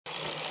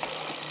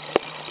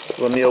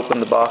So let me open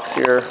the box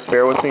here.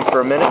 Bear with me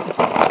for a minute.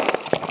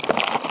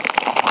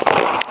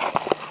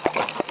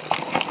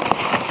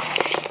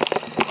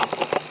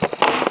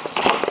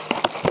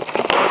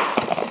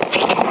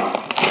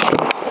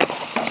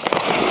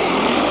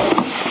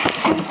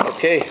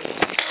 Okay,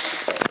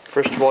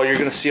 first of all, you're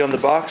going to see on the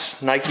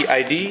box Nike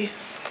ID,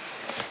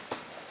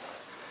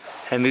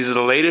 and these are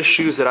the latest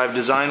shoes that I've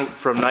designed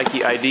from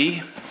Nike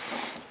ID,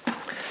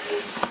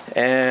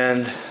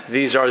 and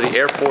these are the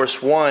Air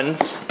Force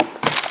Ones.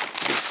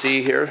 You can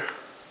see here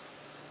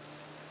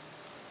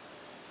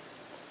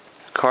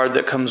the card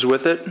that comes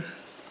with it.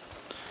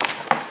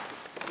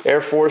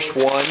 Air Force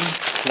One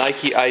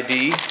Nike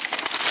ID,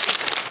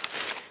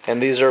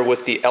 and these are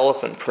with the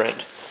elephant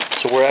print.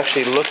 So we're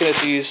actually looking at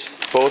these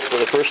both for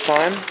the first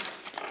time.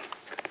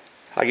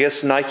 I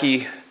guess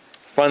Nike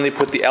finally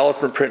put the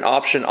elephant print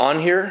option on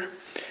here,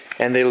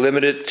 and they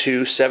limit it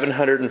to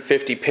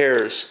 750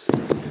 pairs.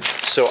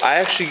 So I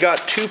actually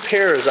got 2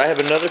 pairs. I have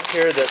another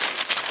pair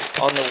that's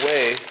on the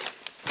way.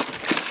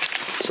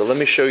 So let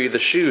me show you the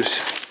shoes.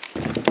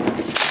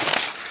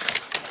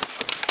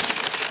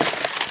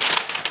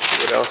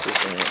 What else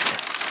is in here?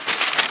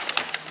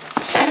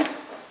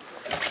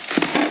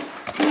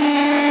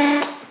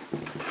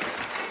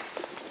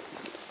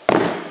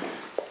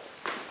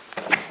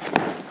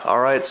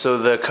 Alright, so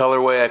the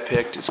colorway I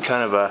picked is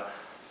kind of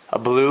a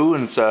blue,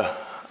 and it's a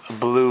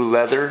blue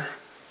leather,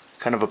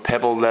 kind of a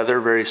pebble leather,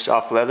 very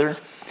soft leather.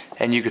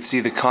 And you can see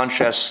the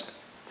contrast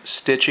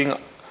stitching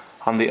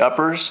on the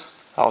uppers,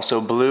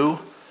 also blue.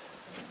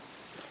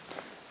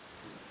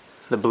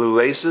 The blue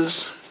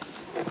laces.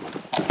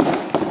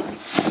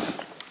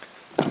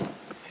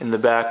 In the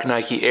back,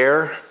 Nike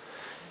Air.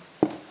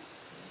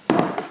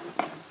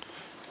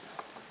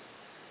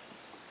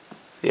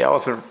 The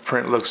elephant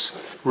print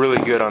looks really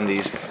good on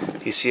these.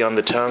 You see on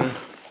the tongue,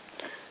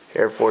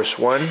 Air Force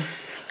One.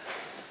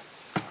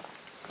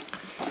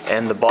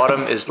 And the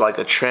bottom is like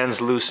a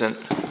translucent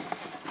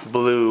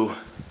blue.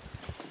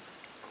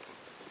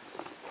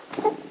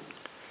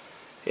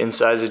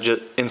 Inside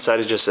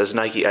it just says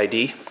Nike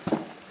ID.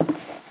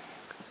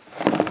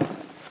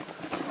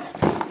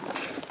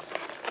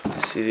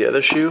 See the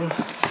other shoe?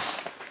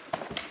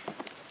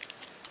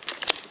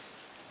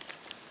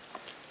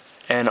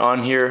 And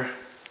on here,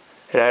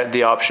 it had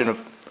the option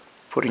of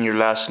putting your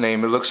last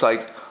name. It looks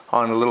like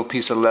on a little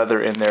piece of leather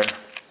in there.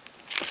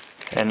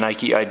 And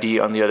Nike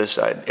ID on the other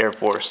side, Air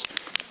Force.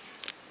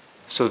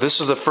 So this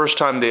is the first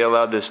time they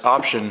allowed this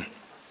option,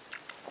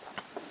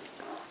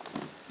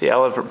 the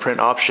elephant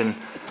print option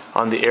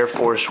on the Air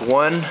Force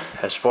One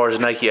as far as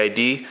Nike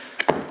ID.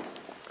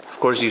 Of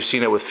course, you've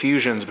seen it with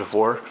Fusions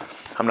before.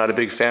 I'm not a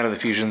big fan of the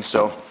Fusions,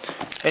 so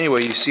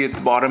anyway, you see at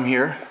the bottom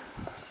here,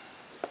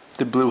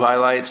 the blue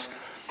highlights,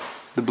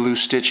 the blue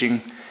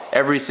stitching,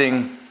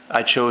 everything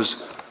I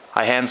chose,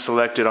 I hand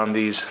selected on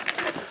these.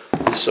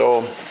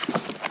 So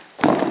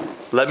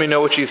let me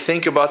know what you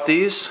think about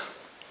these.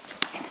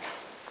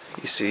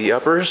 You see the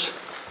uppers,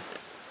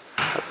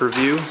 upper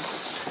view.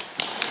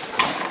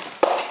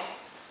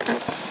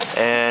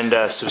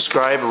 And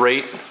subscribe,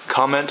 rate,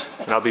 comment,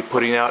 and I'll be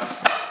putting out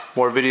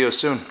more videos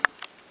soon.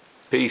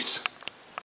 Peace.